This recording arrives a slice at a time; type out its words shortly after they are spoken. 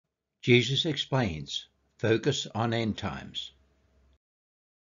Jesus explains, focus on end times.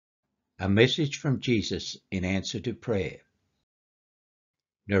 A message from Jesus in answer to prayer.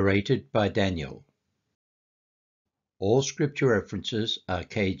 Narrated by Daniel. All scripture references are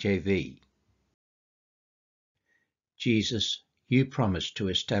KJV. Jesus, you promised to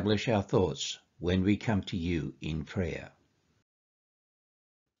establish our thoughts when we come to you in prayer.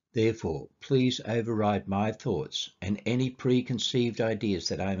 Therefore, please override my thoughts and any preconceived ideas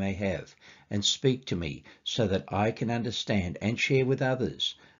that I may have, and speak to me so that I can understand and share with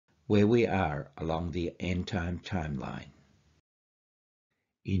others where we are along the end time timeline.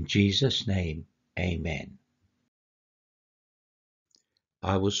 In Jesus' name, amen.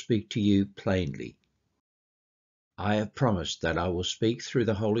 I will speak to you plainly. I have promised that I will speak through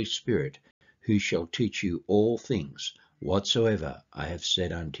the Holy Spirit, who shall teach you all things whatsoever I have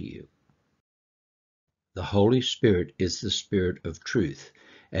said unto you. The Holy Spirit is the Spirit of truth,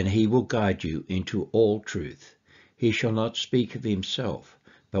 and he will guide you into all truth. He shall not speak of himself,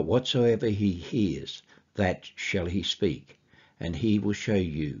 but whatsoever he hears, that shall he speak, and he will show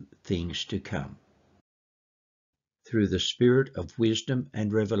you things to come. Through the Spirit of wisdom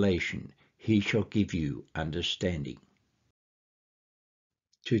and revelation, he shall give you understanding.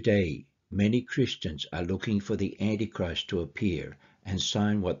 Today, many Christians are looking for the Antichrist to appear and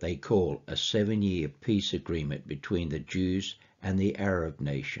sign what they call a 7-year peace agreement between the Jews and the Arab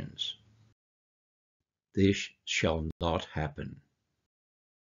nations. This shall not happen.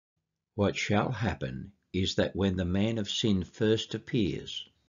 What shall happen is that when the man of sin first appears,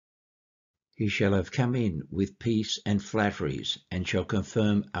 he shall have come in with peace and flatteries, and shall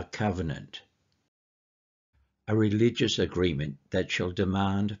confirm a covenant, a religious agreement that shall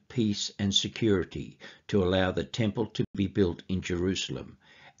demand peace and security to allow the temple to be built in Jerusalem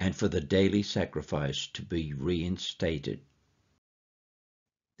and for the daily sacrifice to be reinstated.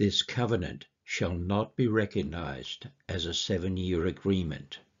 This covenant shall not be recognized as a 7-year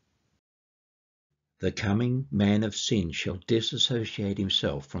agreement. The coming man of sin shall disassociate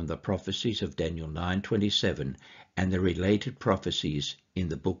himself from the prophecies of Daniel 9:27 and the related prophecies in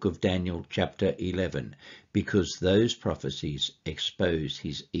the book of Daniel chapter 11, because those prophecies expose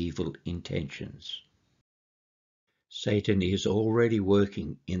his evil intentions. Satan is already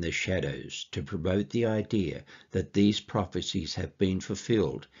working in the shadows to promote the idea that these prophecies have been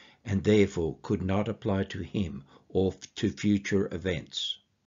fulfilled and therefore could not apply to him or to future events.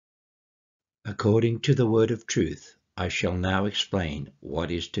 According to the word of truth, I shall now explain what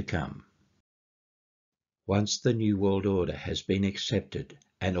is to come. Once the New World Order has been accepted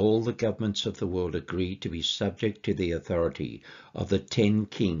and all the governments of the world agree to be subject to the authority of the 10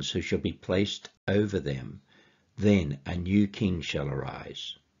 kings who shall be placed over them, then a new king shall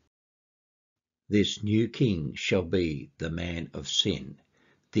arise. This new king shall be the man of sin,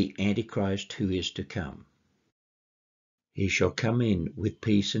 the Antichrist who is to come. He shall come in with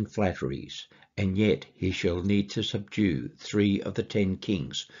peace and flatteries, and yet he shall need to subdue 3 of the 10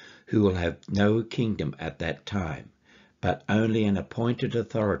 kings, who will have no kingdom at that time, but only an appointed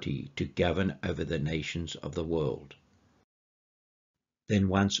authority to govern over the nations of the world. Then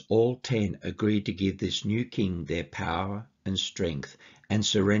once all 10 agree to give this new king their power and strength and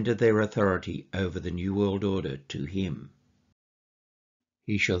surrender their authority over the New World Order to him,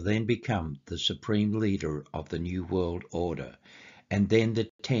 he shall then become the supreme leader of the New World Order, and then the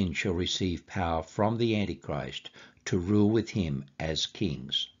 10 shall receive power from the Antichrist to rule with him as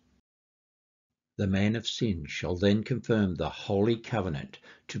kings. The man of sin shall then confirm the Holy Covenant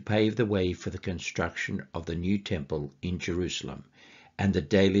to pave the way for the construction of the new temple in Jerusalem and the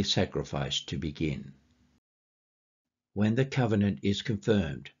daily sacrifice to begin. When the covenant is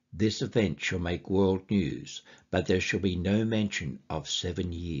confirmed, this event shall make world news, but there shall be no mention of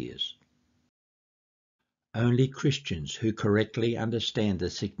 7 years. Only Christians who correctly understand the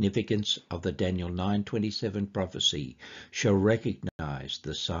significance of the Daniel 9:27 prophecy shall recognize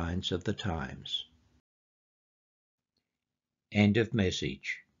the signs of the times. End of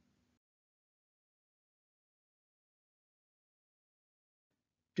message.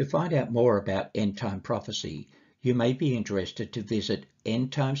 To find out more about end-time prophecy, you may be interested to visit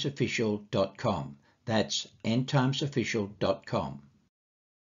endtimesofficial.com. That's endtimesofficial.com.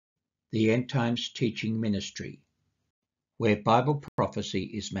 The End Times Teaching Ministry, where Bible prophecy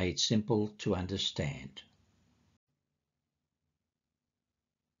is made simple to understand.